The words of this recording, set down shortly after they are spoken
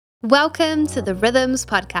Welcome to the Rhythms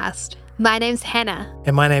Podcast. My name's Hannah.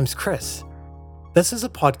 And my name's Chris. This is a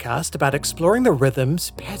podcast about exploring the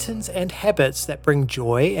rhythms, patterns, and habits that bring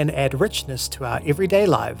joy and add richness to our everyday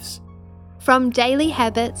lives. From daily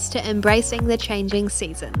habits to embracing the changing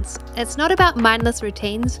seasons, it's not about mindless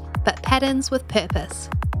routines, but patterns with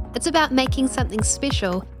purpose. It's about making something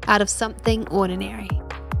special out of something ordinary.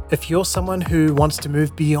 If you're someone who wants to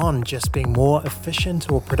move beyond just being more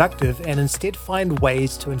efficient or productive and instead find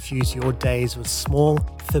ways to infuse your days with small,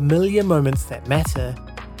 familiar moments that matter,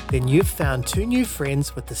 then you've found two new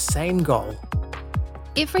friends with the same goal.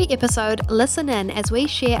 Every episode, listen in as we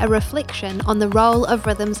share a reflection on the role of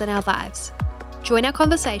rhythms in our lives. Join our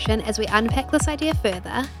conversation as we unpack this idea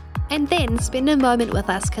further, and then spend a moment with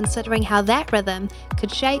us considering how that rhythm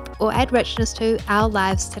could shape or add richness to our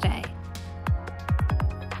lives today.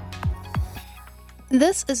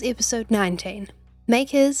 This is episode 19,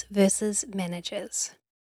 Makers versus Managers.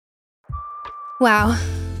 Wow,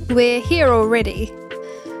 we're here already.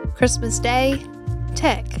 Christmas Day,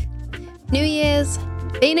 tick. New Year's,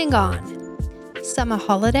 been and gone. Summer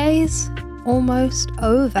holidays, almost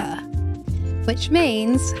over. Which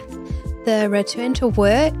means the return to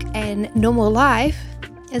work and normal life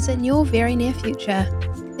is in your very near future,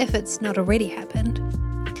 if it's not already happened.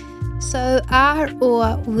 So are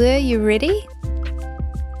or were you ready?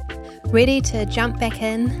 Ready to jump back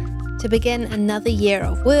in, to begin another year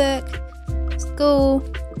of work, school,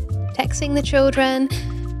 taxing the children,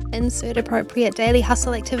 insert appropriate daily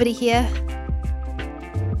hustle activity here.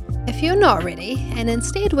 If you're not ready and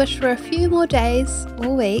instead wish for a few more days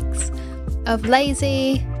or weeks of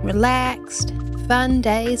lazy, relaxed, fun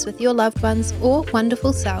days with your loved ones or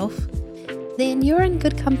wonderful self, then you're in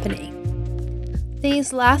good company.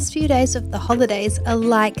 These last few days of the holidays are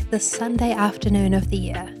like the Sunday afternoon of the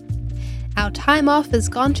year. Our time off has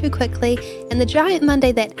gone too quickly, and the giant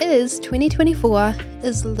Monday that is 2024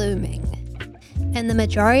 is looming. And the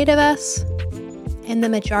majority of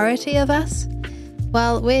us,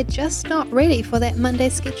 well, we're just not ready for that Monday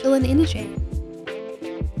schedule and energy.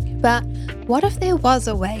 But what if there was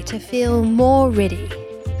a way to feel more ready,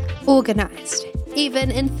 organised, even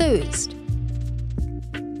enthused?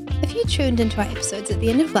 If you tuned into our episodes at the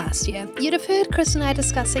end of last year, you'd have heard Chris and I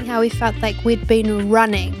discussing how we felt like we'd been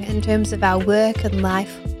running in terms of our work and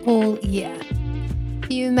life all year.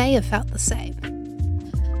 You may have felt the same.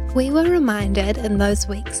 We were reminded in those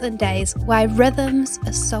weeks and days why rhythms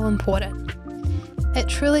are so important. It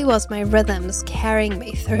truly was my rhythms carrying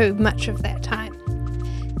me through much of that time.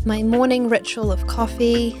 My morning ritual of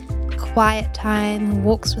coffee, quiet time,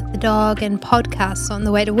 walks with the dog, and podcasts on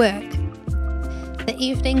the way to work. The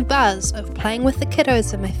evening buzz of playing with the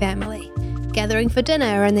kiddos in my family, gathering for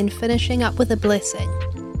dinner and then finishing up with a blessing.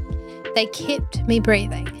 They kept me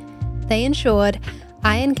breathing. They ensured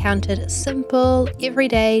I encountered simple,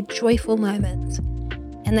 everyday, joyful moments,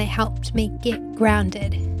 and they helped me get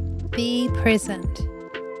grounded, be present,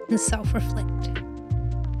 and self-reflect.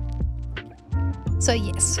 So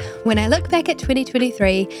yes, when I look back at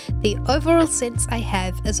 2023, the overall sense I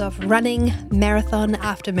have is of running marathon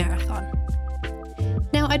after marathon.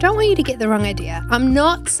 Now, I don't want you to get the wrong idea. I'm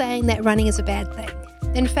not saying that running is a bad thing.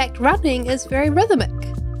 In fact, running is very rhythmic.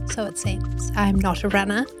 So it seems. I'm not a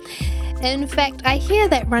runner. In fact, I hear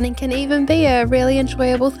that running can even be a really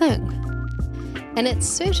enjoyable thing. And it's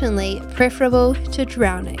certainly preferable to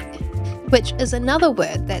drowning, which is another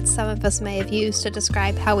word that some of us may have used to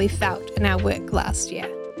describe how we felt in our work last year.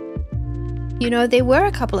 You know, there were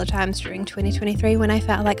a couple of times during 2023 when I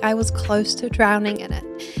felt like I was close to drowning in it.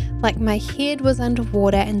 Like my head was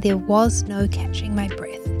underwater and there was no catching my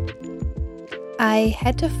breath. I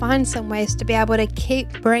had to find some ways to be able to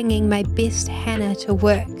keep bringing my best Hannah to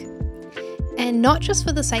work. And not just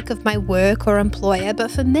for the sake of my work or employer,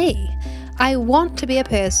 but for me. I want to be a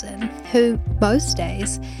person who, most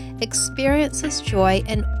days, experiences joy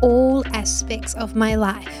in all aspects of my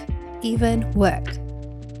life, even work.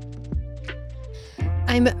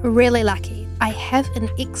 I'm really lucky. I have an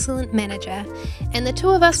excellent manager, and the two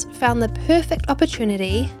of us found the perfect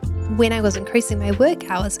opportunity when I was increasing my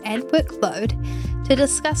work hours and workload to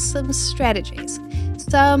discuss some strategies,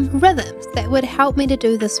 some rhythms that would help me to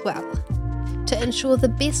do this well, to ensure the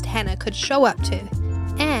best Hannah could show up to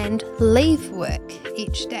and leave work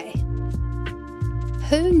each day.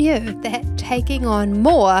 Who knew that taking on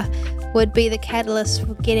more would be the catalyst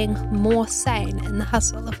for getting more sane in the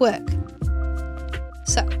hustle of work?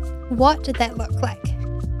 So, what did that look like?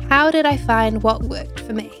 How did I find what worked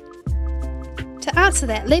for me? To answer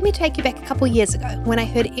that, let me take you back a couple years ago when I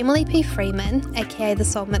heard Emily P. Freeman, aka The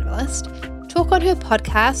Soul Minimalist, talk on her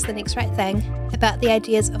podcast, The Next Right Thing, about the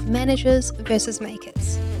ideas of managers versus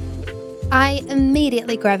makers. I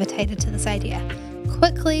immediately gravitated to this idea,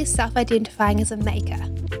 quickly self-identifying as a maker,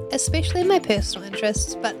 especially in my personal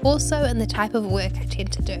interests, but also in the type of work I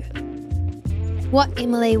tend to do. What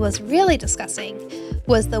Emily was really discussing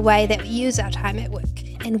was the way that we use our time at work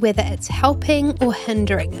and whether it's helping or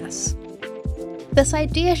hindering us. This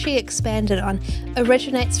idea she expanded on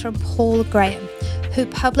originates from Paul Graham, who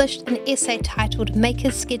published an essay titled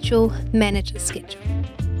Maker's Schedule, Manager's Schedule.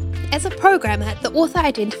 As a programmer, the author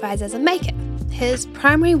identifies as a maker. His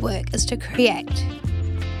primary work is to create.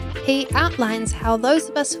 He outlines how those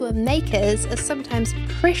of us who are makers are sometimes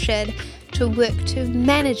pressured to work to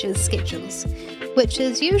managers' schedules, which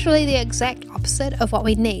is usually the exact opposite of what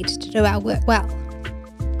we need to do our work well.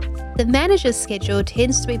 The manager's schedule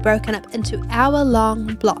tends to be broken up into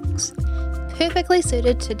hour-long blocks, perfectly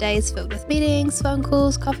suited to days filled with meetings, phone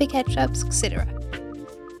calls, coffee catch-ups, etc.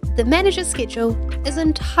 The manager's schedule is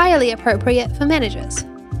entirely appropriate for managers,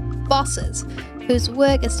 bosses, whose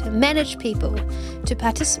work is to manage people, to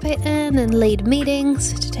participate in and lead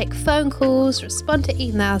meetings, to take phone calls, respond to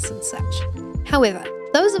emails and such. However,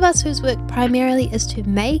 those of us whose work primarily is to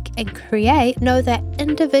make and create know that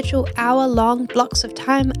individual hour-long blocks of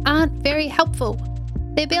time aren't very helpful.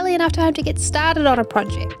 They're barely enough time to get started on a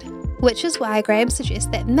project, which is why Graham suggests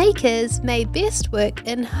that makers may best work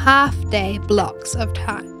in half-day blocks of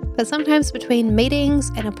time. But sometimes between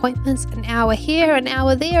meetings and appointments, an hour here, an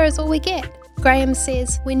hour there is all we get. Graham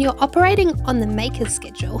says, when you're operating on the maker's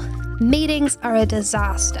schedule, meetings are a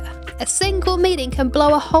disaster. A single meeting can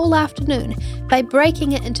blow a whole afternoon by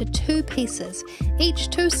breaking it into 2 pieces, each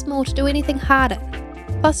too small to do anything harder.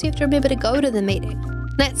 Plus you have to remember to go to the meeting.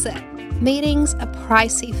 That's it. Meetings are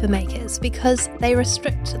pricey for makers because they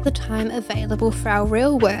restrict the time available for our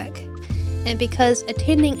real work, and because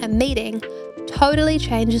attending a meeting totally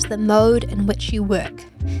changes the mode in which you work,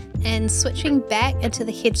 and switching back into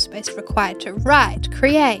the headspace required to write,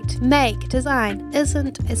 create, make, design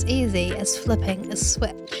isn't as easy as flipping a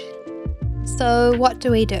switch. So what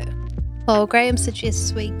do we do? Well, Graham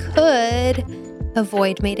suggests we could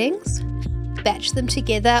avoid meetings, batch them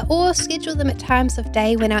together, or schedule them at times of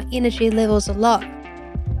day when our energy levels are low.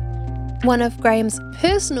 One of Graham's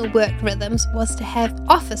personal work rhythms was to have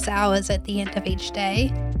office hours at the end of each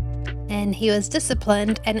day, and he was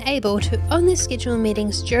disciplined and able to only schedule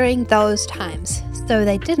meetings during those times so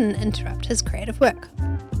they didn't interrupt his creative work.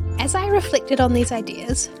 As I reflected on these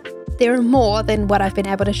ideas, there are more than what I've been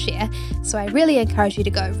able to share, so I really encourage you to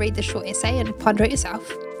go read the short essay and ponder it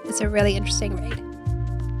yourself. It's a really interesting read.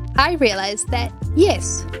 I realised that,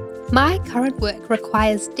 yes, my current work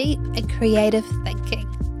requires deep and creative thinking,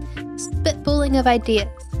 spitballing of ideas,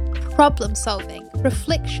 problem solving,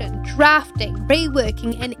 reflection, drafting,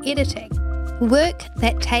 reworking and editing. Work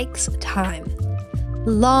that takes time.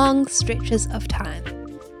 Long stretches of time.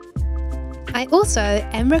 I also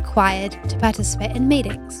am required to participate in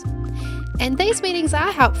meetings. And these meetings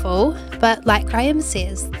are helpful, but like Graham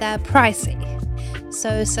says, they're pricey.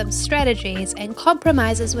 So some strategies and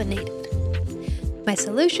compromises were needed. My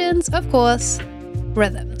solutions, of course,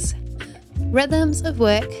 rhythms. Rhythms of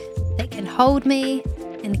work that can hold me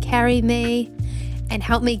and carry me and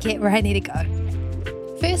help me get where I need to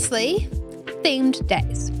go. Firstly, themed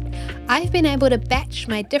days. I've been able to batch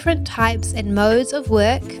my different types and modes of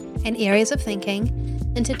work and areas of thinking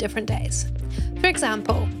into different days. For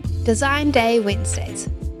example, Design Day Wednesdays.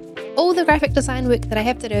 All the graphic design work that I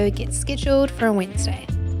have to do gets scheduled for a Wednesday.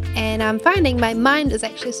 And I'm finding my mind is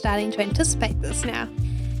actually starting to anticipate this now,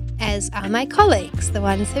 as are my colleagues, the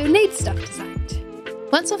ones who need stuff designed.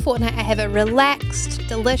 Once a fortnight I have a relaxed,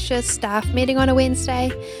 delicious staff meeting on a Wednesday,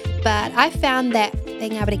 but I found that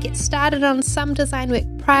being able to get started on some design work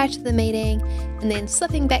prior to the meeting and then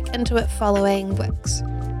slipping back into it following works.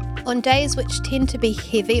 On days which tend to be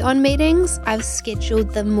heavy on meetings, I've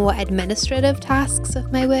scheduled the more administrative tasks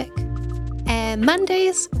of my work. And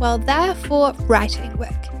Mondays, well, they're for writing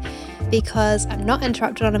work, because I'm not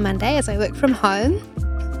interrupted on a Monday as I work from home,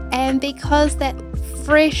 and because that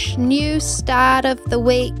fresh new start of the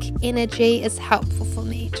week energy is helpful for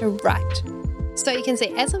me to write. So you can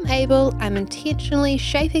see, as I'm able, I'm intentionally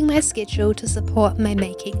shaping my schedule to support my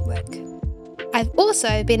making work. I've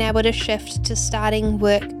also been able to shift to starting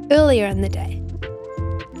work earlier in the day.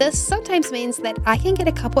 This sometimes means that I can get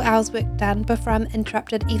a couple hours work done before I'm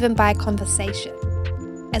interrupted even by a conversation.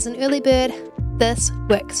 As an early bird, this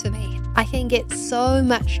works for me. I can get so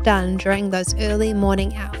much done during those early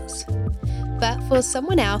morning hours. But for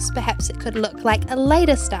someone else, perhaps it could look like a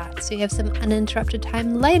later start, so you have some uninterrupted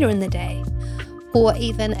time later in the day, or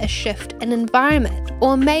even a shift in environment,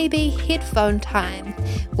 or maybe headphone time,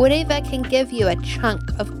 whatever can give you a chunk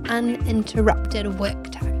of uninterrupted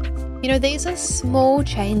work time. These are small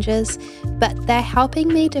changes, but they're helping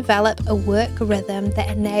me develop a work rhythm that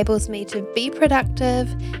enables me to be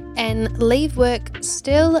productive and leave work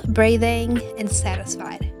still breathing and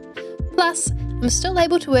satisfied. Plus, I'm still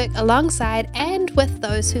able to work alongside and with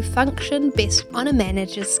those who function best on a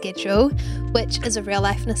manager's schedule, which is a real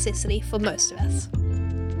life necessity for most of us.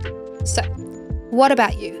 So, what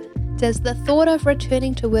about you? Does the thought of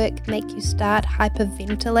returning to work make you start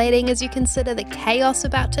hyperventilating as you consider the chaos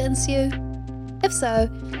about to ensue? If so,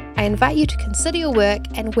 I invite you to consider your work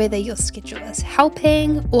and whether your schedule is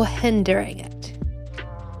helping or hindering it.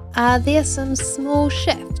 Are there some small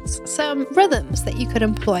shifts, some rhythms that you could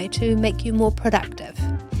employ to make you more productive,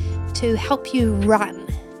 to help you run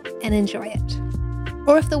and enjoy it?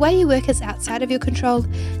 Or if the way you work is outside of your control,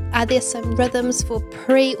 are there some rhythms for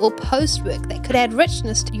pre or post work that could add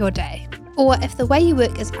richness to your day? Or if the way you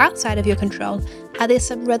work is outside of your control, are there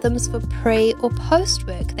some rhythms for pre or post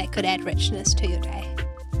work that could add richness to your day?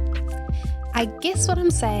 I guess what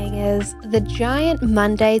I'm saying is the giant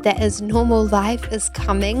Monday that is normal life is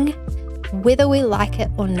coming, whether we like it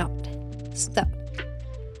or not. So,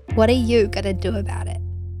 what are you going to do about it?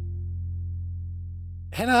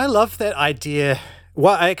 Hannah, I love that idea.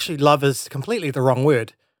 What I actually love is completely the wrong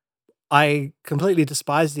word. I completely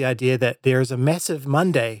despise the idea that there is a massive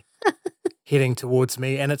Monday heading towards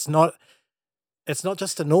me, and it's not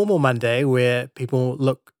just a normal Monday where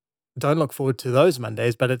people don't look forward to those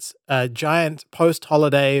Mondays, but it's a giant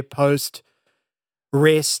post-holiday, post-rest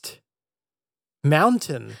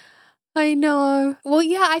mountain. I know. Well,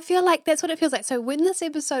 yeah, I feel like that's what it feels like. So when this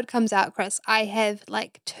episode comes out, Chris, I have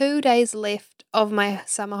like 2 days left of my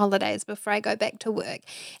summer holidays before I go back to work.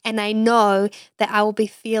 And I know that I will be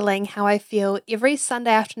feeling how I feel every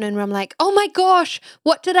Sunday afternoon where I'm like, oh my gosh,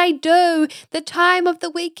 what did I do? The time of the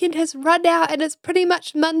weekend has run out and it's pretty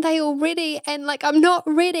much Monday already. And like, I'm not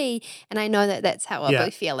ready. And I know that that's how I'll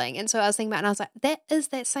be feeling. And so I was thinking about it and I was like, that is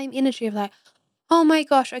that same energy of like, oh my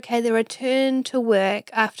gosh, okay, the return to work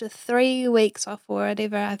after 3 weeks off or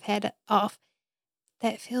whatever I've had off,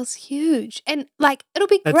 that feels huge. And like, it'll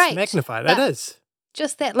be great. It's magnified, it is.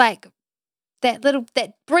 Just that like, that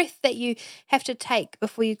breath that you have to take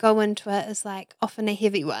before you go into it is like often a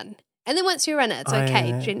heavy one. And then once you're in it, it's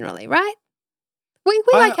okay generally, right? We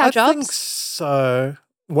like our jobs. I think so.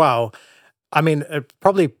 Well, I mean,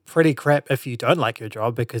 probably pretty crap if you don't like your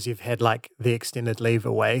job because you've had like the extended leave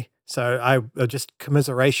away. So I just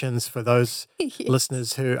commiserations for those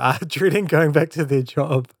listeners who are dreading going back to their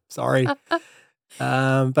job. Sorry.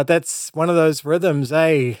 But that's one of those rhythms,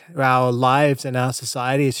 our lives and our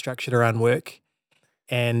society is structured around work.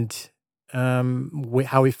 And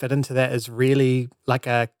how we fit into that is really like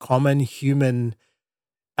a common human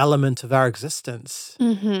element of our existence.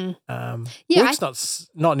 Mm-hmm. Work's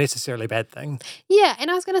not necessarily a bad thing. Yeah, and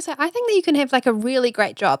I was going to say, I think that you can have like a really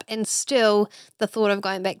great job and still the thought of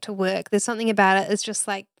going back to work, there's something about it is just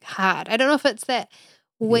like hard. I don't know if it's that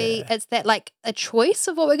it's that like a choice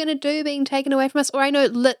of what we're going to do being taken away from us, or I know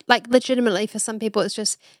legitimately for some people it's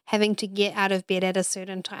just having to get out of bed at a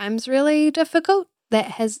certain time is really difficult. That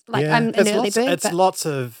has I'm an early bird.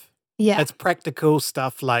 It's practical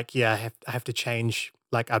stuff like I have to change.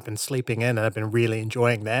 Like I've been sleeping in and I've been really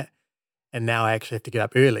enjoying that. And now I actually have to get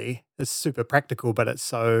up early. It's super practical, but it's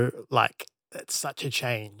such a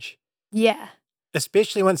change. Yeah.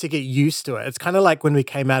 Especially once you get used to it. It's kind of like when we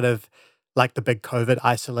came out of like the big COVID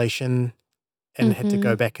isolation and had to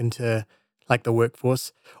go back into like the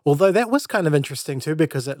workforce. Although that was kind of interesting too,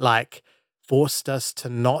 because it like forced us to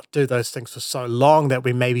not do those things for so long that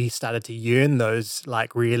we maybe started to yearn those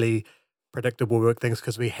like really predictable work things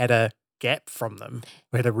because we had a gap from them.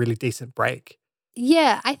 We had a really decent break.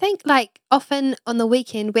 Yeah, I think like often on the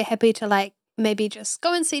weekend we're happy to like maybe just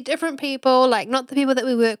go and see different people, like not the people that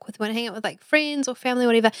we work with, want to hang out with like friends or family or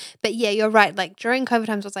whatever. But yeah, you're right. Like during COVID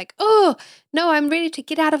times I was like, oh no, I'm ready to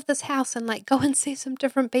get out of this house and like go and see some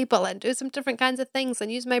different people and do some different kinds of things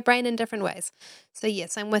and use my brain in different ways. So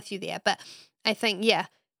yes, I'm with you there. But I think,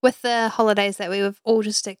 with the holidays that we've all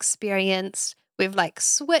just experienced, we've like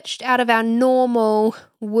switched out of our normal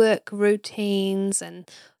work routines and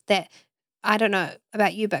that, I don't know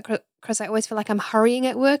about you, but Chris, I always feel like I'm hurrying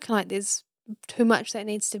at work and like there's too much that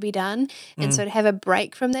needs to be done. And so to have a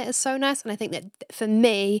break from that is so nice. And I think that for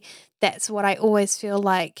me, that's what I always feel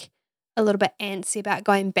like a little bit antsy about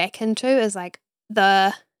going back into is like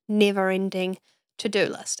the never ending to-do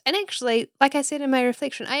list. And actually, like I said in my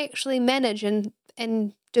reflection, I actually manage and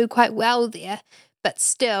do quite well there. But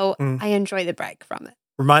still, I enjoy the break from it.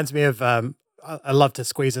 Reminds me of, I love to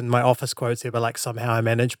squeeze in my office quotes here, but like Somehow I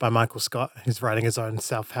Manage by Michael Scott, who's writing his own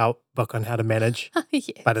self-help book on how to manage.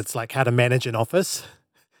 Yes. But it's like how to manage an office.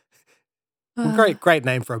 Great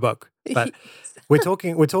name for a book. But we're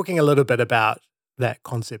talking a little bit about that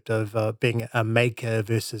concept of being a maker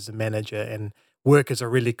versus a manager, and work is a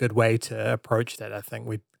really good way to approach that. I think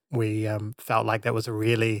we felt like that was a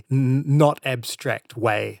really not abstract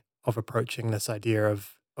way of approaching this idea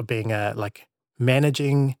of being a like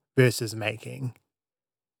managing versus making.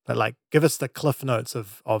 But like, give us the cliff notes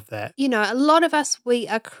of that. A lot of us, we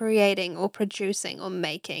are creating or producing or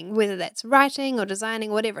making, whether that's writing or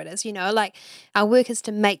designing, whatever it is, like our work is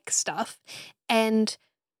to make stuff. And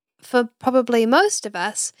for probably most of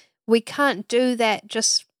us, we can't do that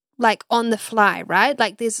just like on the fly, right?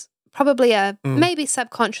 Like there's probably a Mm, maybe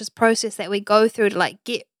subconscious process that we go through to like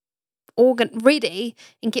get ready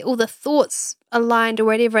and get all the thoughts aligned or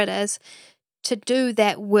whatever it is to do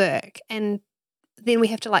that work. And then we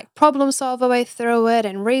have to like problem solve our way through it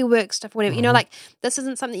and rework stuff, whatever. mhm. Like this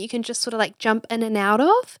isn't something you can just sort of like jump in and out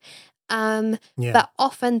of. Yeah. But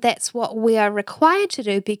often that's what we are required to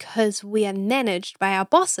do because we are managed by our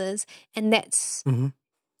bosses, and Mhm.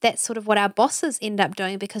 that's sort of what our bosses end up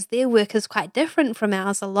doing because their work is quite different from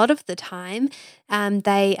ours a lot of the time.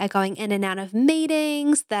 They are going in and out of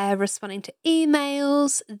meetings, they're responding to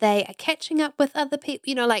emails, they are catching up with other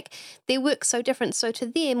people, like their work's so different. So to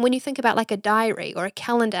them, when you think about like a diary or a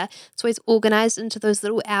calendar, it's always organized into those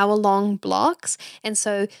little hour-long blocks. And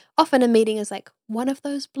so often a meeting is like one of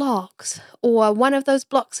those blocks, or one of those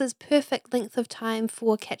blocks is perfect length of time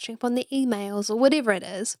for catching up on the emails or whatever it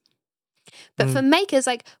is. But for Mm. makers,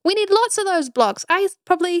 like we need lots of those blocks. I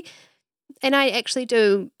actually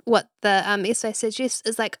do what the essay suggests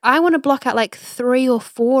is like I want to block out like 3 or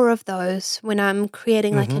 4 of those when I'm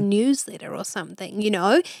creating like a Mhm. newsletter or something,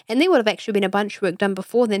 And there would have actually been a bunch of work done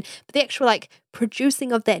before then. But the actual like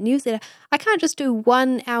producing of that newsletter, I can't just do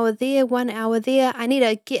 1 hour there, 1 hour there. I need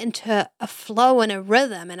to get into a flow and a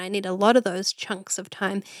rhythm, and I need a lot of those chunks of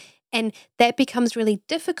time. And that becomes really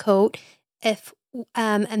difficult if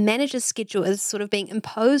a manager's schedule is sort of being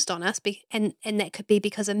imposed on us, and that could be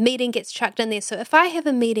because a meeting gets chucked in there. So if I have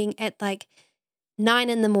a meeting at like 9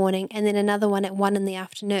 in the morning and then another one at 1 in the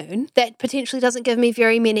afternoon, that potentially doesn't give me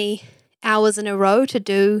very many hours in a row to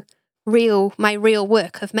do my real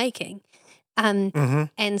work of making. Um, Mhm.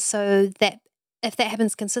 and so that if that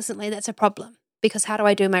happens consistently, that's a problem because how do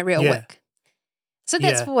I do my real Yeah. work? So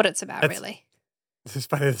that's Yeah. what it's about, It's really. it's just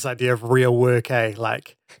funny, this idea of real work, eh?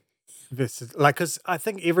 Like this is like, because I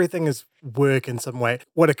think everything is work in some way.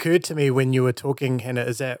 What occurred to me when you were talking, Hannah,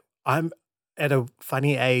 is that I'm at a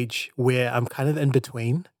funny age where I'm kind of in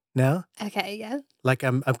between now. Okay, yeah. Like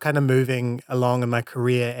I'm kind of moving along in my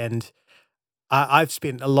career, and I've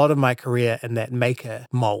spent a lot of my career in that maker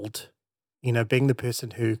mold, being the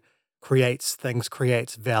person who creates things,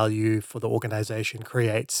 creates value for the organization,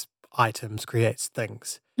 creates items, creates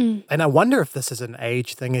things. Mm. And I wonder if this is an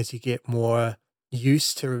age thing as you get more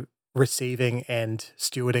used to receiving and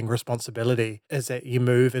stewarding responsibility, is that you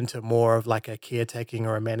move into more of like a caretaking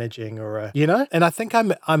or a managing or and I think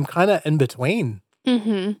I'm kind of in between.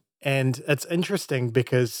 Mm-hmm. And it's interesting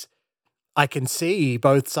because I can see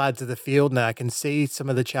both sides of the field now. I can see some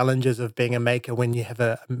of the challenges of being a maker when you have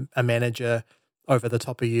a manager over the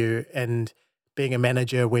top of you, and being a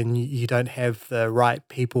manager when you don't have the right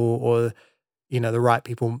people, or the right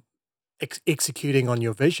people executing on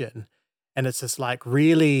your vision. And it's this like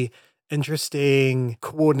really interesting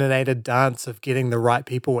coordinated dance of getting the right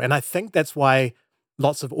people. And I think that's why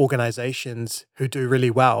lots of organizations who do really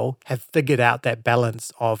well have figured out that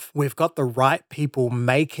balance of, we've got the right people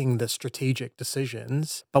making the strategic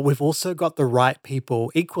decisions, but we've also got the right people,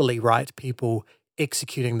 equally right people,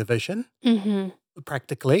 executing the vision Mm-hmm.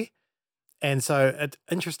 practically. And so it's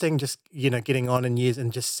interesting just, getting on in years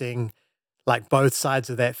and just seeing like both sides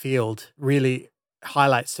of that field really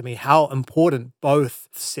highlights to me how important both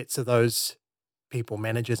sets of those people,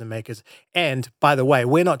 managers and makers. And by the way,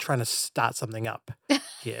 we're not trying to start something up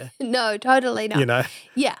here. No, totally You not. know,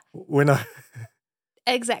 Yeah, we're not.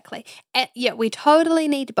 exactly. Yeah, we totally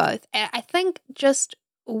need both. I think just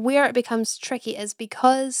where it becomes tricky is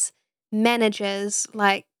because managers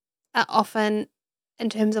like are often, in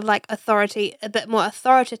terms of like authority, a bit more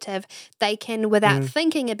authoritative. They can, without Mm,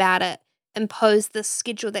 thinking about it, impose the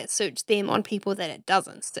schedule that suits them on people that it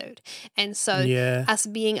doesn't suit. And so yeah. us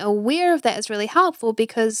being aware of that is really helpful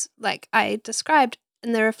because, like I described,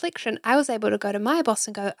 in the reflection, I was able to go to my boss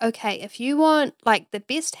and go, okay, if you want like the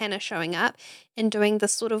best Hannah showing up and doing the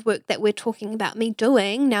sort of work that we're talking about me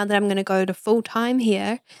doing now that I'm going to go to full time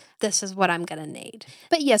here, this is what I'm going to need.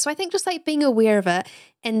 But yeah, so I think just like being aware of it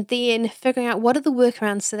and then figuring out what are the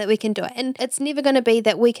workarounds so that we can do it. And it's never going to be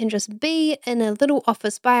that we can just be in a little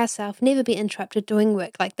office by ourselves, never be interrupted doing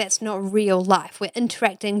work. Like that's not real life. We're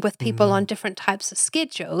interacting with people on different types of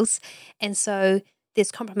schedules. And so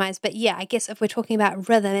there's compromise. But yeah, I guess if we're talking about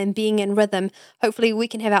rhythm and being in rhythm, hopefully we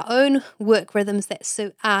can have our own work rhythms that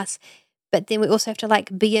suit us. But then we also have to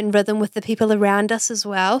like be in rhythm with the people around us as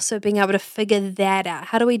well. So being able to figure that out.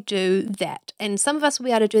 How do we do that? And some of us will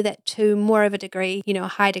be able to do that to more of a degree, a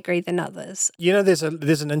high degree than others. There's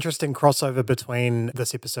an interesting crossover between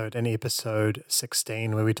this episode and episode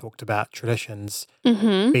 16 where we talked about traditions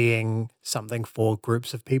being something for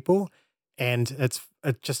groups of people. And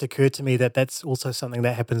it just occurred to me that that's also something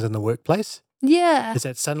that happens in the workplace. Yeah. Is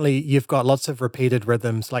that suddenly you've got lots of repeated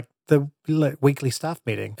rhythms, like the weekly staff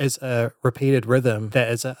meeting is a repeated rhythm that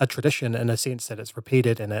is a tradition in a sense that it's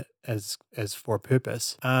repeated and it is for a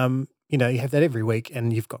purpose. You have that every week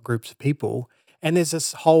and you've got groups of people and there's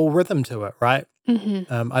this whole rhythm to it, right?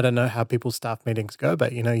 I don't know how people's staff meetings go,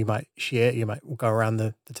 but you might share, you might go around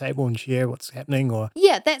the table and share what's happening or...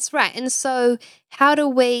 Yeah, that's right. And so how do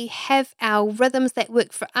we have our rhythms that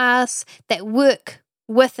work for us, that work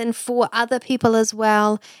with and for other people as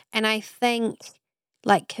well? And I think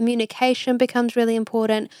like communication becomes really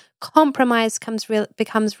important, compromise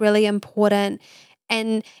becomes really important,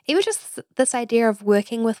 and even just this idea of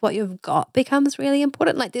working with what you've got becomes really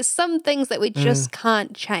important. Like there's some things that we just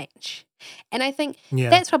can't change. And I think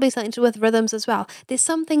that's probably something to do with rhythms as well. There's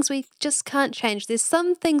some things we just can't change. There's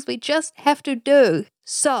some things we just have to do.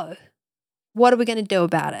 So what are we going to do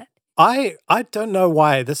about it? I don't know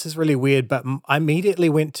why. This is really weird, but I immediately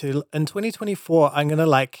went to, in 2024, I'm going to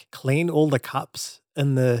like clean all the cups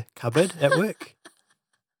in the cupboard at work.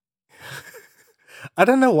 I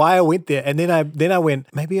don't know why I went there. And then I went,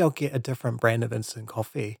 maybe I'll get a different brand of instant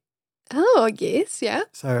coffee. Oh, yes, yeah.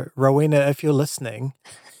 So Rowena, if you're listening,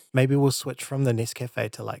 maybe we'll switch from the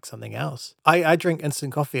Nescafe to like something else. I drink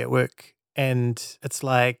instant coffee at work and it's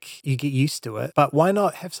like you get used to it, but why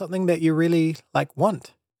not have something that you really like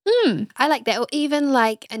want? I like that. Or even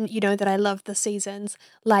like, and you know that I love the seasons,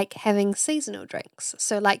 like having seasonal drinks.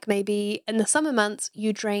 So like maybe in the summer months,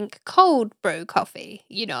 you drink cold brew coffee,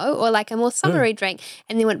 or like a more summery drink.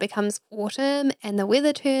 And then when it becomes autumn and the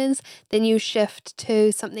weather turns, then you shift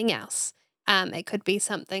to something else. It could be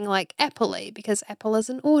something like apple-y because apple is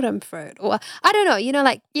an autumn fruit, or I don't know,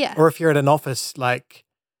 like, yeah. Or if you're at an office, like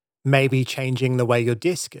maybe changing the way your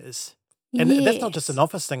desk is. And that's not just an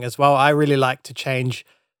office thing as well. I really like to change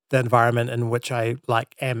the environment in which I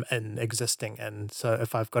am existing in. So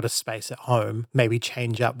if I've got a space at home, maybe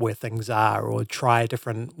change up where things are or try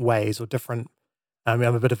different ways or different. I'm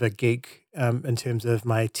a bit of a geek in terms of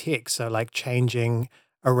my tech. So like changing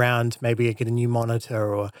around, maybe I get a new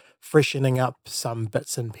monitor or freshening up some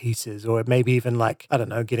bits and pieces, or maybe even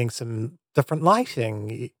getting some different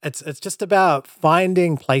lighting. It's just about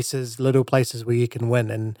finding little places where you can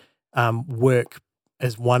win, and work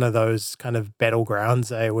is one of those kind of battlegrounds,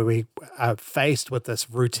 where we are faced with this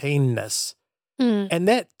routineness. And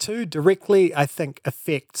that too directly, I think,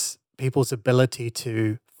 affects people's ability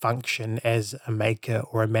to function as a maker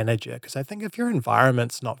or a manager. Because I think if your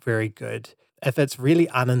environment's not very good, if it's really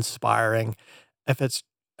uninspiring, if it's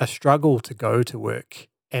a struggle to go to work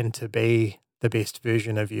and to be the best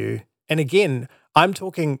version of you. And again, I'm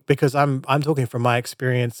talking because I'm talking from my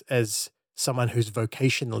experience as someone who's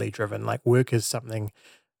vocationally driven. Like work is something,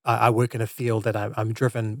 I work in a field that I'm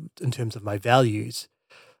driven in terms of my values.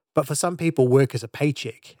 But for some people, work is a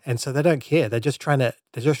paycheck, and so they don't care. They're just trying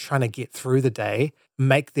to get through the day,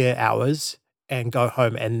 make their hours, and go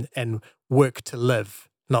home and work to live,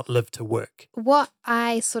 not live to work. What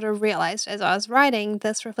I sort of realized as I was writing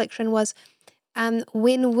this reflection was,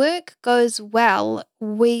 when work goes well,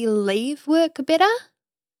 we leave work better.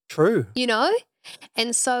 True.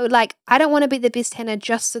 And so, like, I don't want to be the best Hannah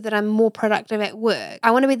just so that I'm more productive at work. I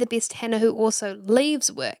want to be the best Hannah who also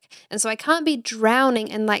leaves work. And so I can't be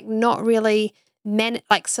drowning and, like, not really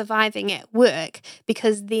surviving at work,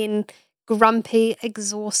 because then grumpy,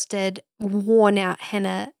 exhausted, worn out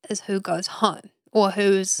Hannah is who goes home or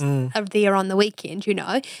who's there on the weekend,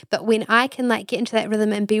 But when I can, like, get into that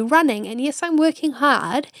rhythm and be running, and yes, I'm working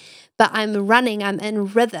hard, but I'm running, I'm in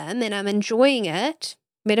rhythm and I'm enjoying it.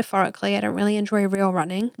 Metaphorically, I don't really enjoy real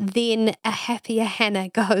running, then a happier Hannah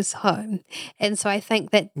goes home. And so I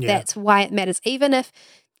think that that's why it matters. Even if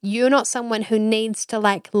you're not someone who needs to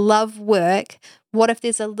like love work, what if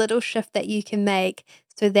there's a little shift that you can make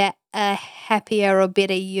so that a happier or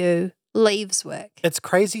better you leaves work? It's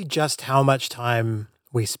crazy just how much time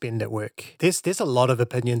we spend at work. There's a lot of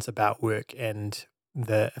opinions about work and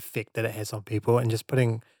the effect that it has on people. And just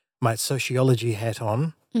putting my sociology hat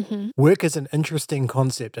on, Mm-hmm. work is an interesting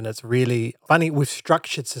concept, and it's really funny. We've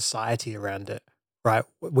structured society around it, right?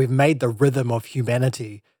 We've made the rhythm of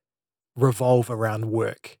humanity revolve around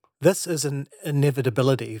work. This is an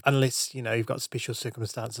inevitability, unless, you've got special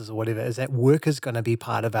circumstances or whatever, is that work is going to be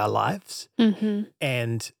part of our lives. Mm-hmm.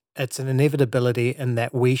 And it's an inevitability in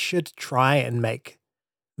that we should try and make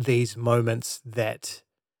these moments that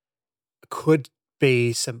could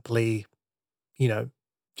be simply,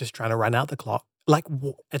 just trying to run out the clock. Like,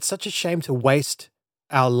 it's such a shame to waste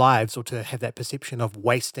our lives, or to have that perception of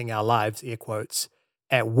wasting our lives, air quotes,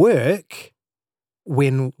 at work,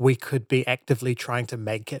 when we could be actively trying to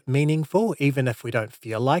make it meaningful, even if we don't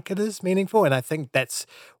feel like it is meaningful. And I think that's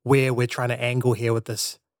where we're trying to angle here with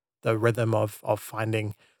this, the rhythm of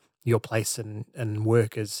finding your place in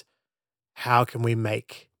work, is how can we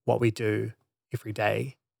make what we do every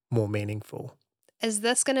day more meaningful? Is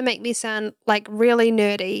this going to make me sound like really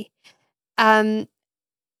nerdy?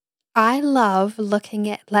 I love looking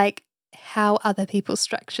at like how other people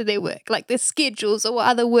structure their work, like their schedules or what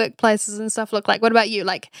other workplaces and stuff look like. What about you?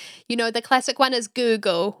 Like, the classic one is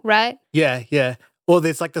Google, right? Yeah, yeah. Or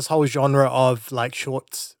there's like this whole genre of like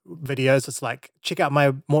shorts videos. It's like, check out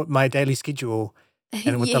my daily schedule,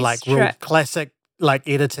 and with the Yes, like real true. classic like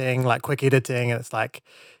editing, like quick editing, and it's like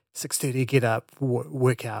 6:30, get up,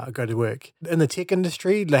 work out, go to work. In the tech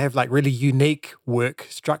industry, they have like really unique work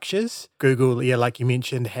structures. Google, yeah, like you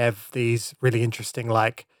mentioned, have these really interesting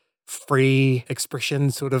like free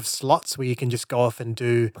expression sort of slots where you can just go off and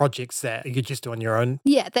do projects that you just do on your own.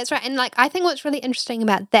 Yeah, that's right. And like, I think what's really interesting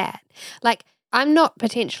about that, like, I'm not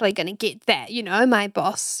potentially going to get that, my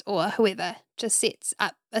boss or whoever just sets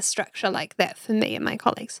up a structure like that for me and my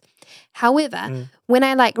colleagues. However, Mm. when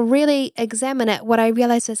I like really examine it, what I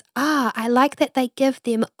realize is, I like that they give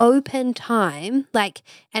them open time, like,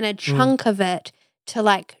 and a Mm. chunk of it to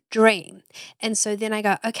like dream. And so then I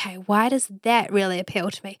go, okay, why does that really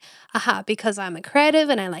appeal to me? Because I'm a creative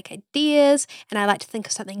and I like ideas and I like to think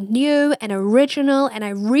of something new and original, and I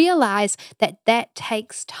realize that that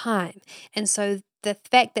takes time. And so the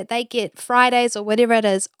fact that they get Fridays or whatever it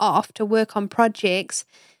is off to work on projects,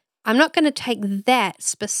 I'm not going to take that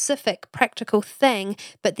specific practical thing,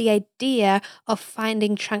 but the idea of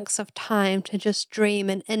finding chunks of time to just dream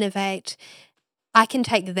and innovate, I can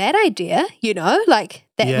take that idea, like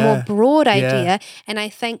that more Yeah, broad yeah. idea. And I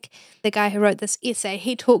think the guy who wrote this essay,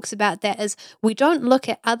 he talks about that as we don't look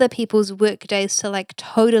at other people's work days to like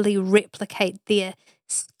totally replicate their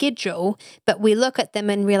schedule, but we look at them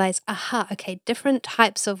and realize, okay, different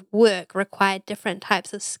types of work require different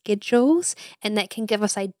types of schedules, and that can give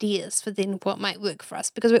us ideas for then what might work for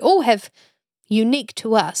us, because we all have unique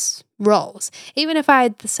to us roles. Even if I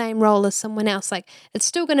had the same role as someone else, like it's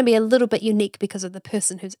still going to be a little bit unique because of the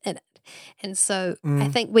person who's in it. And so I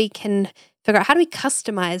Mm. think we can figure out, how do we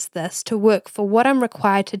customize this to work for what I'm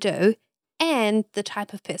required to do and the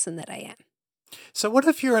type of person that I am. So what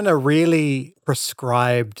if you're in a really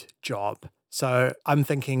prescribed job? So I'm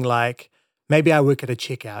thinking like, maybe I work at a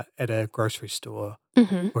checkout at a grocery store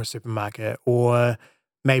Mm-hmm. or a supermarket, or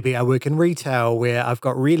maybe I work in retail where I've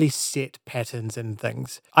got really set patterns and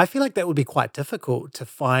things. I feel like that would be quite difficult to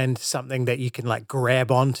find something that you can like grab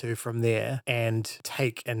onto from there and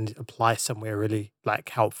take and apply somewhere really like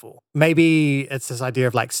helpful. Maybe it's this idea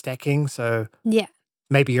of like stacking. So Yeah.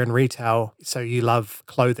 maybe you're in retail, so you love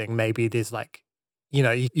clothing. Maybe there's like,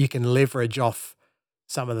 you can leverage off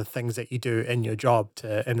some of the things that you do in your job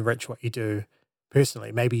to enrich what you do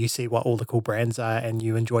personally. Maybe you see what all the cool brands are and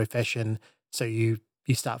you enjoy fashion, so you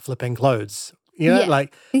start flipping clothes. Yeah.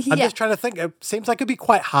 Like, I'm Yeah. just trying to think. It seems like it'd be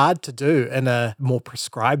quite hard to do in a more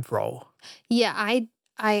prescribed role. Yeah, I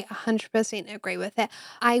 100% agree with that.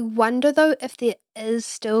 I wonder though if there is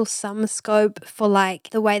still some scope for like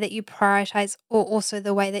the way that you prioritize, or also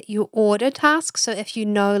the way that you order tasks. So if you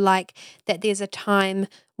know like that there's a time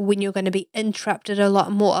when you're going to be interrupted a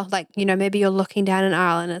lot more, like, maybe you're looking down an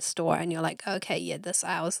aisle in a store and you're like, okay, yeah, this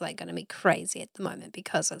aisle's like going to be crazy at the moment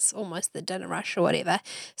because it's almost the dinner rush or whatever.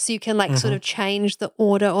 So you can like sort Hmm. of change the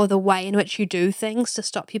order or the way in which you do things to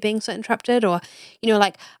stop you being so interrupted. Or,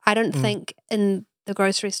 like, I don't Mm. think in the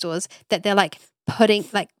grocery stores that they're like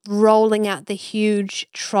rolling out the huge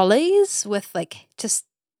trolleys with like just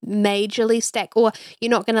majorly stack, or you're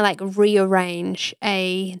not going to like rearrange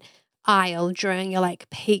a aisle during your like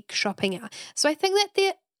peak shopping hour. So I think that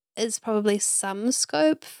there is probably some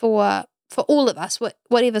scope for all of us,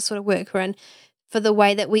 whatever sort of work we're in, for the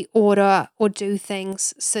way that we order or do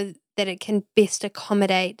things so that it can best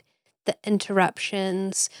accommodate the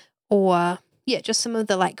interruptions or just some of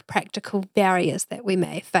the like practical barriers that we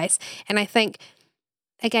may face. And I think,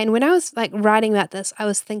 again, when I was like writing about this, I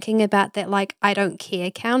was thinking about that like I don't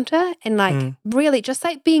care counter and like really just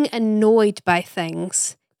like being annoyed by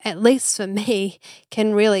things, at least for me,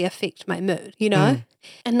 can really affect my mood, you know?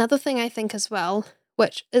 Another thing I think as well,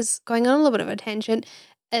 which is going on a little bit of a tangent,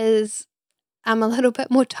 is I'm a little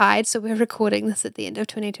bit more tired. So we're recording this at the end of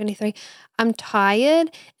 2023. I'm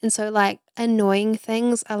tired. And so like annoying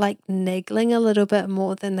things are like niggling a little bit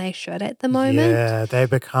more than they should at the moment. Yeah, they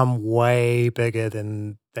become way bigger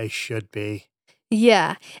than they should be.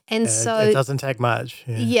 Yeah. And It doesn't take much.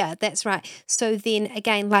 Yeah, that's right. So then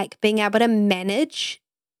again, like being able to manage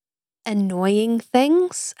annoying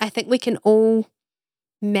things, I think we can all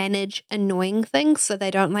manage annoying things so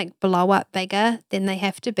they don't like blow up bigger than they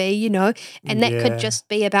have to be, you know? And that could just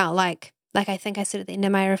be about like I think I said at the end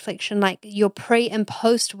of my reflection, like your pre and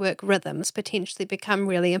post work rhythms potentially become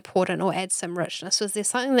really important or add some richness. So is there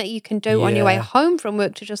something that you can do on your way home from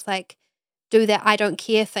work to just like do that I don't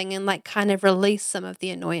care thing and like kind of release some of the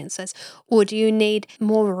annoyances? Or do you need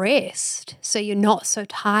more rest so you're not so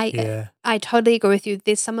tired? Yeah. I totally agree with you.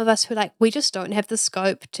 There's some of us who like, we just don't have the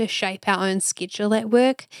scope to shape our own schedule at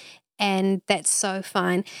work. And that's so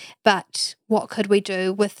fine. But what could we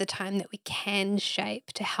do with the time that we can shape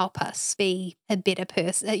to help us be a better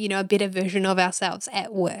person, you know, a better version of ourselves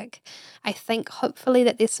at work? I think hopefully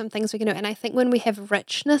that there's some things we can do. And I think when we have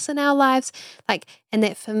richness in our lives, like, and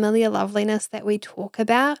that familiar loveliness that we talk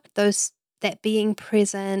about, that being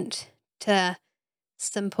present to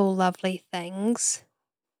simple, lovely things,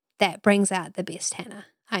 that brings out the best Hannah.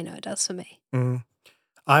 I know it does for me.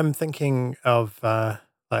 I'm thinking of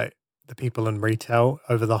like the people in retail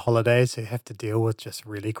over the holidays who have to deal with just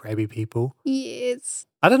really crabby people. Yes.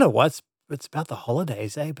 I don't know what's it's about the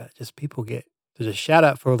holidays, but just people get to just shout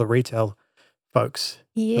out for all the retail folks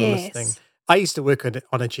who are listening. Yes. I used to work on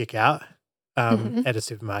a checkout at a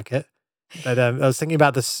supermarket, but I was thinking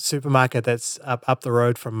about this supermarket that's up the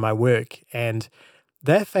road from my work, and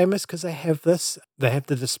they're famous because they have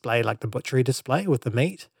the display, like the butchery display with the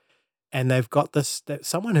meat. And they've got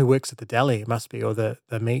someone who works at the deli, it must be, or the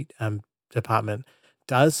meat department,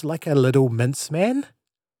 does like a little mince man.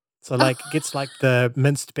 So like gets like the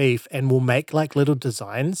minced beef and will make like little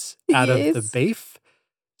designs out of the Yes. beef.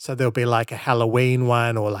 So there'll be like a Halloween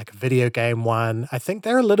one or like a video game one. I think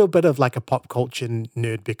they're a little bit of like a pop culture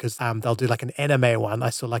nerd because they'll do like an anime one. I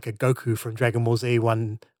saw like a Goku from Dragon Ball Z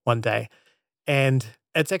one day. And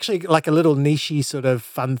it's actually like a little niche-y sort of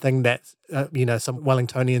fun thing that, some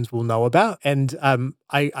Wellingtonians will know about. And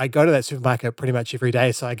I go to that supermarket pretty much every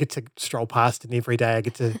day. So I get to stroll past and every day I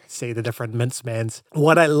get to see the different mince mans.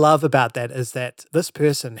 What I love about that is that this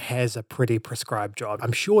person has a pretty prescribed job.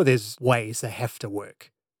 I'm sure there's ways they have to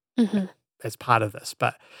work as part of this,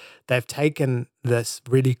 but they've taken this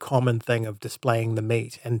really common thing of displaying the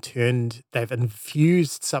meat and they've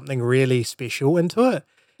infused something really special into it.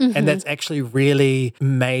 And that's actually really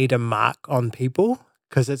made a mark on people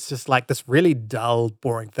because it's just like this really dull,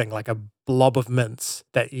 boring thing, like a blob of mince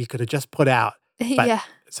that you could have just put out. But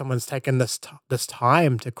someone's taken this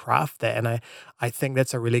time to craft that. And I think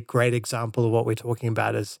that's a really great example of what we're talking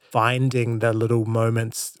about is finding the little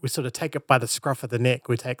moments. We sort of take it by the scruff of the neck.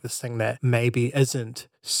 We take this thing that maybe isn't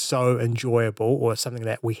so enjoyable or something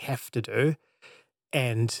that we have to do.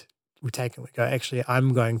 And we take it and we go, actually,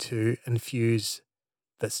 I'm going to infuse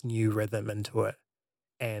this new rhythm into it.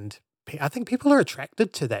 And I think people are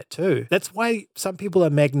attracted to that too. That's why some people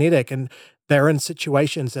are magnetic and they're in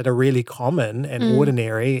situations that are really common and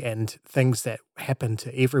ordinary and things that happen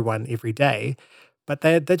to everyone every day. But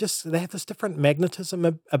they have this different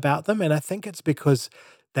magnetism about them. And I think it's because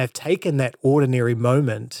they've taken that ordinary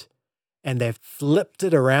moment and they've flipped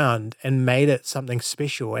it around and made it something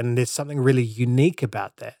special. And there's something really unique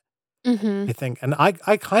about that, I think. And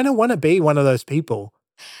I kind of want to be one of those people.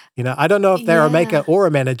 I don't know if they're a maker or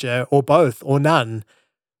a manager or both or none,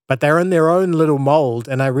 but they're in their own little mold.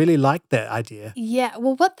 And I really like that idea. Yeah.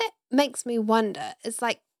 Well, what that makes me wonder is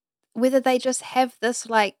like whether they just have this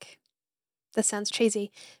like, this sounds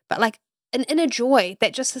cheesy, but like an inner joy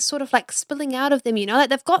that just is sort of like spilling out of them,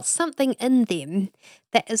 like they've got something in them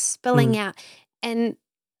that is spilling out. And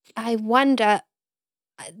I wonder,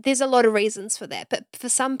 there's a lot of reasons for that, but for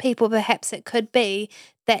some people, perhaps it could be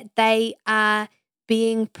that they are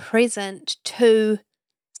being present to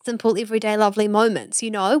simple, everyday, lovely moments,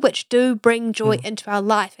 which do bring joy into our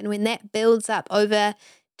life. And when that builds up over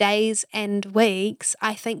days and weeks,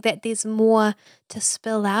 I think that there's more to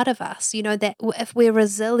spill out of us. That if we're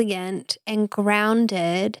resilient and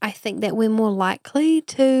grounded, I think that we're more likely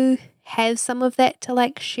to have some of that to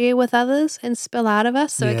like share with others and spill out of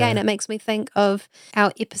us. So again, it makes me think of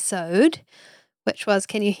our episode, which was,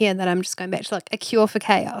 can you hear that I'm just going back to like a cure for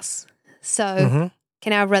chaos? So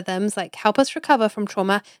can our rhythms like help us recover from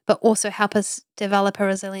trauma, but also help us develop a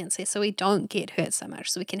resiliency so we don't get hurt so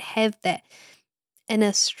much, so we can have that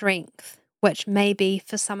inner strength, which maybe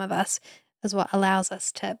for some of us is what allows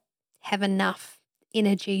us to have enough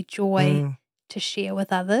energy, joy to share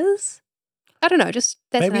with others. I don't know, just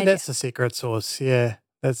that's maybe an idea. that's the secret sauce. Yeah.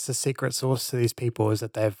 That's the secret sauce to these people, is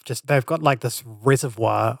that they've got like this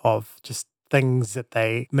reservoir of just things that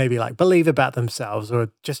they maybe like believe about themselves or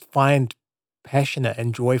just find passionate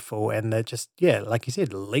and joyful, and that just, like you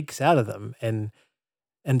said, leaks out of them and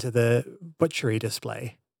into the butchery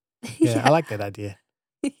display. Yeah, I like that idea.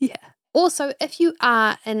 Yeah. Also, if you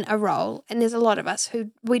are in a role, and there's a lot of us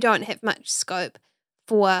who we don't have much scope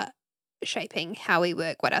for shaping how we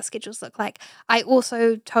work, what our schedules look like, I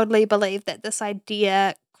also totally believe that this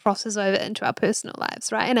idea crosses over into our personal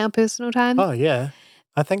lives, right? In our personal time. Oh, yeah.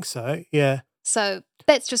 I think so. Yeah. So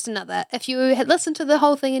that's just another. If you had listened to the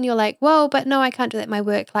whole thing and you're like, well, but no, I can't do that in my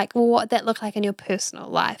work, like, well, what would that look like in your personal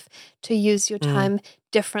life to use your time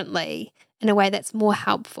differently in a way that's more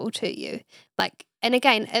helpful to you? Like, and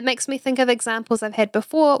again, it makes me think of examples I've had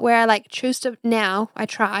before where I like choose to, now I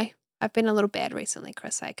try. I've been a little bad recently,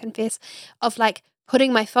 Chris, I confess, of like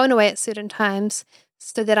putting my phone away at certain times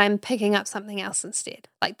so that I'm picking up something else instead.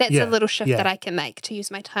 Like that's a little shift that I can make to use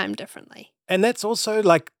my time differently. And that's also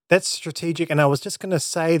like, that's strategic. And I was just going to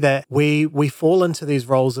say that we fall into these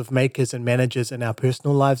roles of makers and managers in our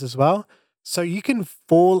personal lives as well. So you can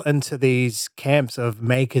fall into these camps of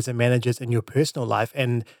makers and managers in your personal life.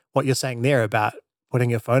 And what you're saying there about putting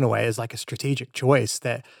your phone away is like a strategic choice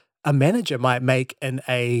that a manager might make in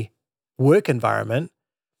a work environment.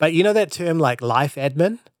 But you know that term like life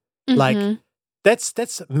admin? Like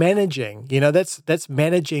that's managing, that's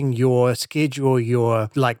managing your schedule, your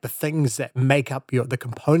like the things that make up the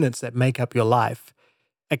components that make up your life.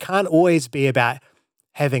 It can't always be about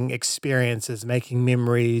having experiences, making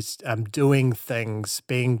memories, doing things,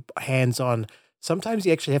 being hands-on. Sometimes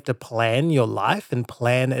you actually have to plan your life and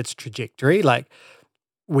plan its trajectory. Like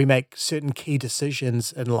we make certain key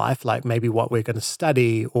decisions in life, like maybe what we're going to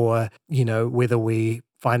study or, whether we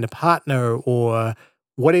find a partner or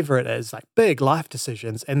whatever it is, like big life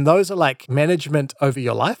decisions. And those are like management over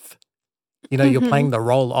your life. You're playing the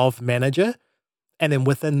role of manager. And then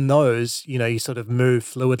within those, you sort of move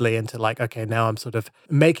fluidly into like, okay, now I'm sort of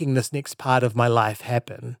making this next part of my life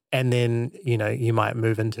happen. And then, you might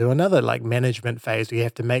move into another like management phase where you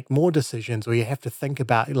have to make more decisions or you have to think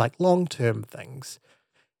about like long-term things.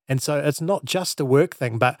 And so it's not just a work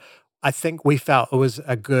thing, but I think we felt it was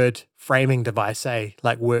a good framing device,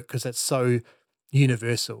 like work, because it's so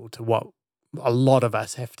universal to what a lot of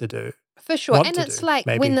us have to do. For sure. And it's like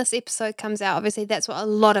when this episode comes out, obviously that's what a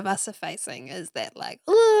lot of us are facing, is that like,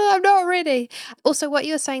 oh, I'm not ready. Also, what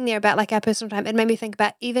you were saying there about like our personal time, it made me think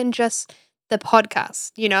about even just the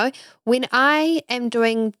podcast, when I am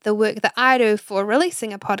doing the work that I do for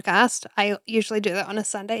releasing a podcast, I usually do that on a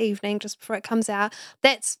Sunday evening just before it comes out.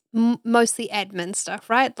 That's mostly admin stuff,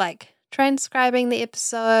 right? Like transcribing the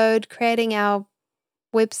episode, creating our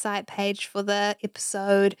website page for the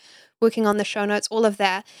episode, working on the show notes, all of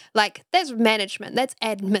that. Like that's management, that's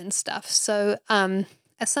admin stuff. So a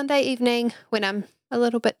Sunday evening when I'm a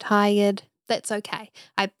little bit tired, that's okay.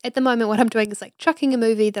 At the moment, what I'm doing is like chucking a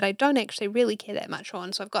movie that I don't actually really care that much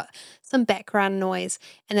on. So I've got some background noise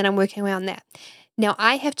and then I'm working around that. Now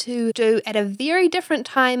I have to do at a very different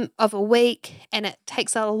time of a week, and it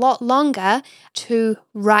takes a lot longer to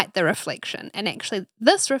write the reflection. And actually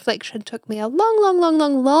this reflection took me a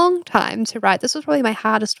long time to write. This was probably my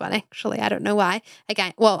hardest one, actually. I don't know why.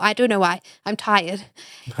 Again, well, I do know why. I'm tired.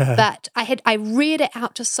 But I read it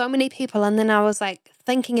out to so many people, and then I was like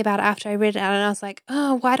thinking about it after I read it out, and I was like,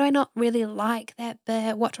 oh, why do I not really like that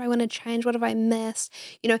bit? What do I want to change? What have I missed?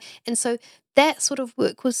 And so that sort of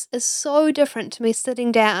work is so different to me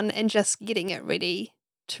sitting down and just getting it ready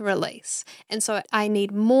to release. And so I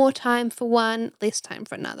need more time for one, less time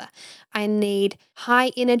for another. I need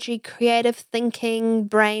high energy, creative thinking,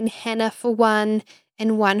 brain Hannah for one,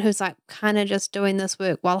 and one who's like kind of just doing this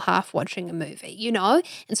work while half watching a movie,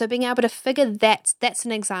 And so being able to figure that's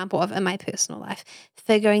an example of in my personal life,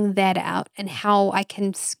 figuring that out and how I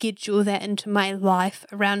can schedule that into my life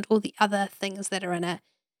around all the other things that are in it.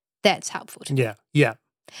 That's helpful to me. Yeah.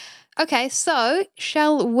 Okay, so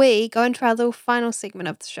shall we go into our little final segment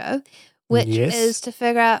of the show which Yes. is to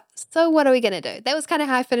figure out, so what are we going to do? That was kind of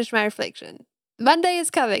how I finished my reflection. Monday is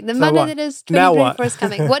coming. The So Monday what? that is Now 2024 what? is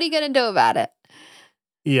coming. What are you going to do about it?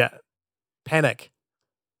 Yeah. Panic.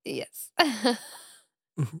 Yes.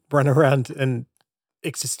 Run around in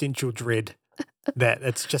existential dread that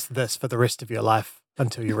it's just this for the rest of your life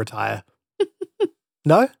until you retire.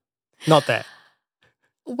 No? Not that.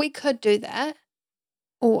 We could do that.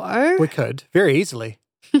 Or... We could, very easily.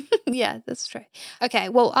 Yeah, that's true. Okay,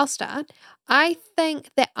 well, I'll start. I think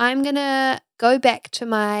that I'm going to go back to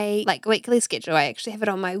my weekly schedule. I actually have it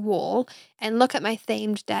on my wall and look at my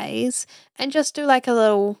themed days and just do a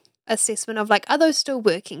little assessment of are those still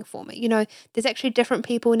working for me? There's actually different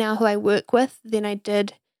people now who I work with than I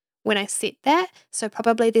did when I set that. So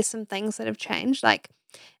probably there's some things that have changed.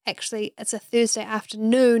 Actually, it's a Thursday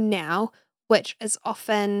afternoon now, which is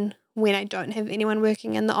often when I don't have anyone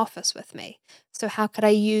working in the office with me. So how could I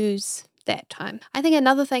use that time? I think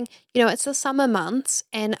another thing, it's the summer months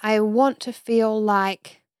and I want to feel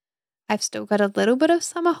like I've still got a little bit of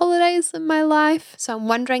summer holidays in my life. So I'm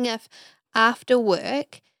wondering if after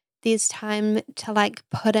work, there's time to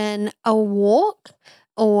put in a walk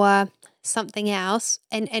or something else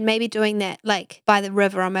and maybe doing that by the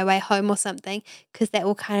river on my way home or something, because that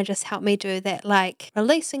will kind of just help me do that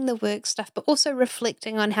releasing the work stuff but also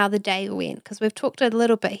reflecting on how the day went, because we've talked a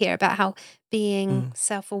little bit here about how being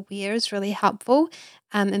self-aware is really helpful,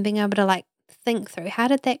 and being able to think through, how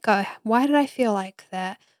did that go, why did I feel like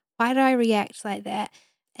that, why did I react like that,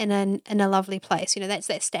 in a lovely place. That's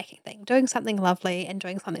that stacking thing, doing something lovely and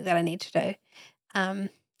doing something that I need to do.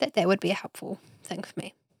 That would be a helpful thing for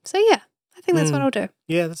me. So yeah, I think that's what I'll do.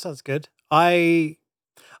 Yeah, that sounds good. I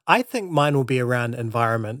think mine will be around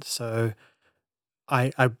environment. So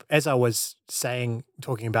I as I was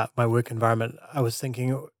talking about my work environment, I was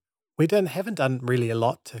thinking we haven't done really a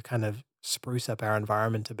lot to kind of spruce up our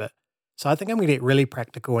environment a bit. So I think I'm going to get really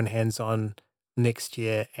practical and hands-on next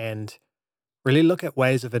year and really look at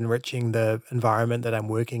ways of enriching the environment that I'm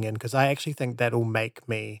working in, because I actually think that'll make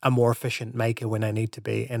me a more efficient maker when I need to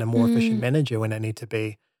be and a more efficient manager when I need to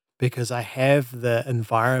be, because I have the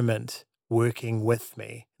environment working with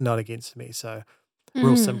me, not against me. So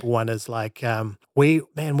real simple one is we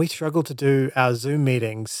struggle to do our Zoom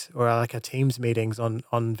meetings or our Teams meetings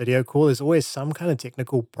on video call. There's always some kind of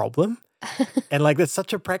technical problem. And that's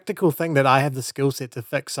such a practical thing that I have the skill set to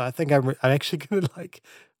fix. So I think I'm actually going to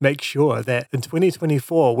make sure that in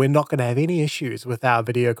 2024, we're not going to have any issues with our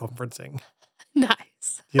video conferencing.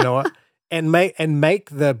 Nice. You know what? And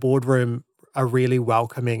make the boardroom a really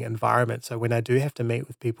welcoming environment. So when I do have to meet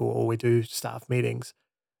with people or we do staff meetings,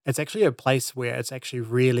 it's actually a place where it's actually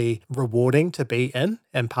really rewarding to be in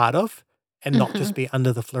and part of, and not just be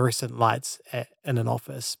under the fluorescent lights in an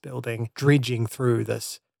office building, dredging through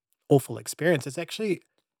this awful experience. It's actually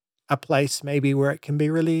a place maybe where it can be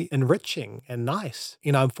really enriching and nice.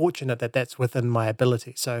 I'm fortunate that that's within my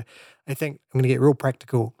ability. So I think I'm going to get real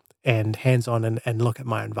practical and hands-on and look at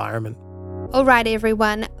my environment. All right,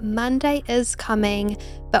 everyone, Monday is coming,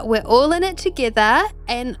 but we're all in it together.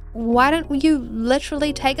 And why don't you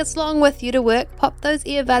literally take us along with you to work, pop those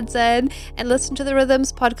earbuds in and listen to the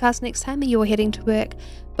Rhythms podcast next time you're heading to work.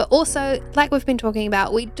 But also, like we've been talking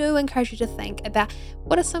about, we do encourage you to think about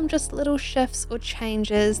what are some just little shifts or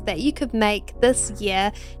changes that you could make this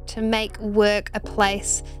year to make work a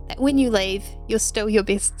place that when you leave, you're still your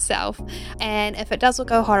best self. And if it does all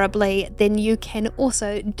go horribly, then you can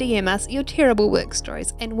also DM us your terrible work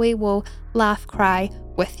stories and we will laugh, cry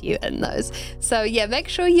with you in those. So yeah, make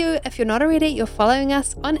sure if you're not already, you're following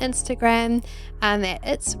us on Instagram at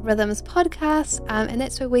It's Rhythms Podcast, and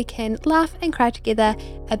that's where we can laugh and cry together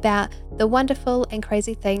about the wonderful and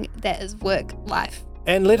crazy thing that is work life.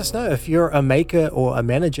 And let us know if you're a maker or a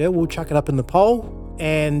manager. We'll chuck it up in the poll.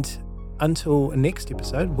 And until next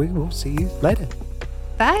episode, we will see you later.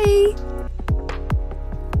 Bye.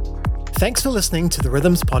 Thanks for listening to the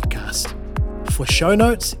Rhythms Podcast. For show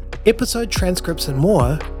notes, episode transcripts and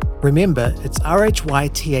more, remember it's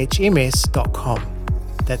rhythms.com.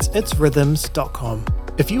 That's itsrhythms.com.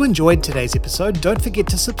 If you enjoyed today's episode, don't forget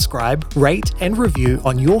to subscribe, rate, and review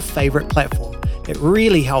on your favorite platform. It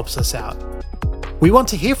really helps us out. We want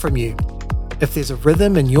to hear from you. If there's a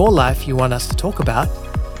rhythm in your life you want us to talk about,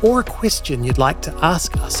 or a question you'd like to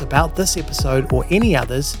ask us about this episode or any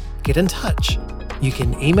others, get in touch. You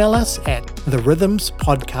can email us at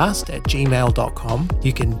therhythmspodcast@gmail.com.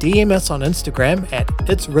 You can DM us on Instagram at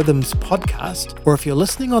itsrhythmspodcast, or if you're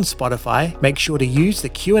listening on Spotify, make sure to use the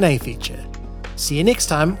Q&A feature. See you next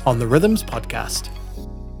time on the Rhythms Podcast.